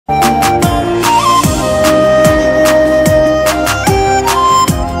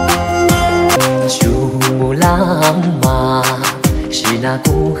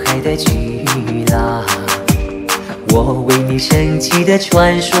奇的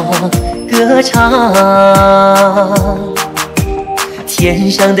传说歌唱。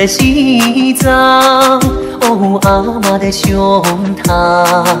天上的西藏，哦，阿妈的胸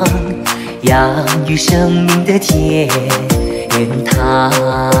膛，养育生命的天堂。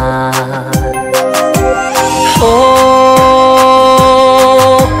哦，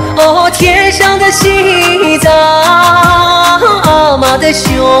天上的西藏，阿妈的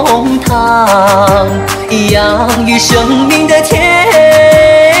胸膛，养育生命的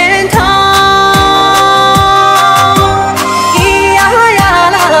天堂。咿呀呀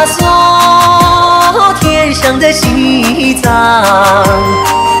啦嗦，天上的西藏，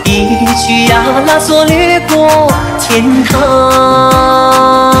一曲呀啦嗦掠过天堂。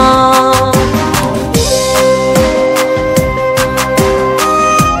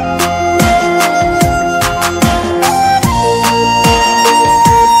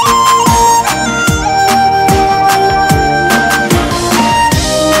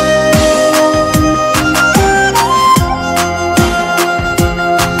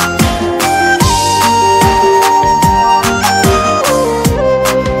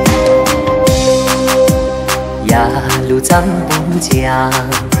路藏布江，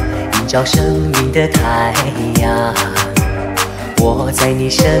映照生命的太阳。我在你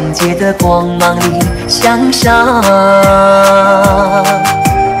圣洁的光芒里向上。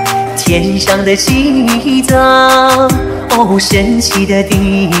天上的西藏，哦，神奇的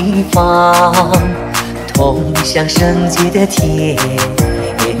地方，通向圣洁的天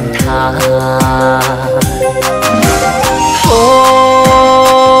堂。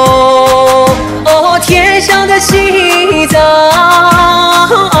天上的西藏，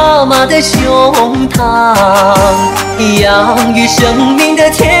阿妈的胸膛，养育生命的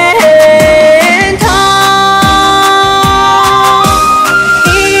天堂。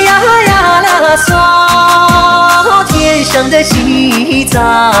咿呀呀啦嗦，天上的西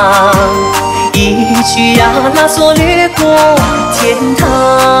藏，一曲呀啦嗦掠过天堂。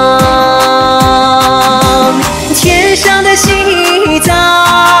天上的西藏，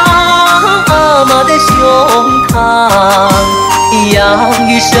阿妈的胸膛，养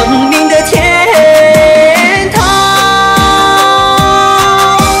育生命的天堂。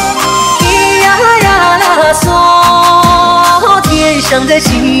咿呀呀啦嗦，天上的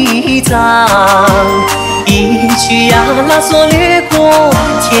西藏，一曲呀啦嗦掠过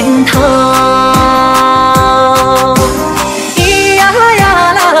天堂。咿呀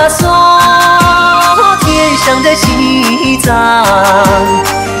呀啦嗦，天上的西藏，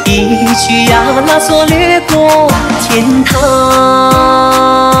一曲呀啦嗦掠过天堂。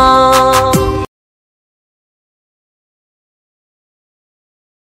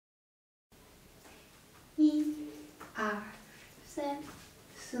1、2、3、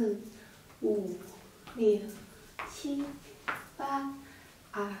4、5、6、7、8、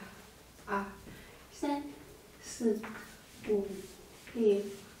2、2、3、4、5、6、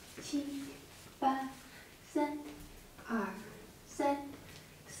7、8、3、2、3、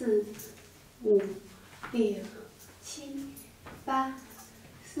4、5、6、7、8、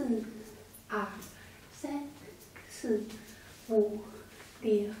4、2、3、4、